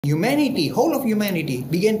Humanity, whole of humanity,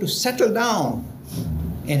 began to settle down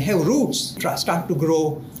and have roots, start to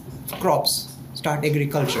grow crops, start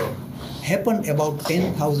agriculture. Happened about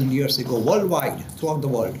 10,000 years ago, worldwide, throughout the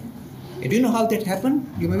world. And do you know how that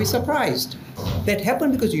happened? You may be surprised. That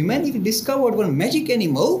happened because humanity discovered one magic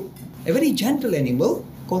animal, a very gentle animal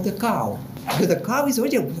called the cow. Because the cow is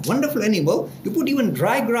such a wonderful animal, you put even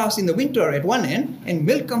dry grass in the winter at one end and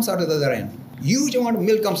milk comes out at the other end. Huge amount of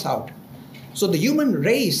milk comes out. So the human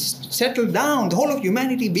race settled down, the whole of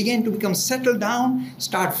humanity began to become settled down,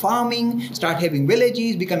 start farming, start having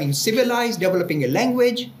villages, becoming civilized, developing a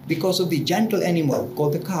language because of the gentle animal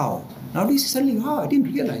called the cow. Now this is suddenly, I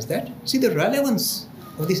didn't realize that. See the relevance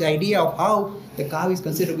of this idea of how the cow is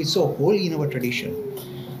considered to be so holy in our tradition.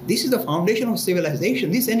 This is the foundation of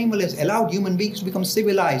civilization. This animal has allowed human beings to become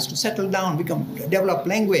civilized, to settle down, develop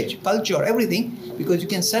language, culture, everything, because you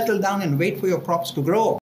can settle down and wait for your crops to grow.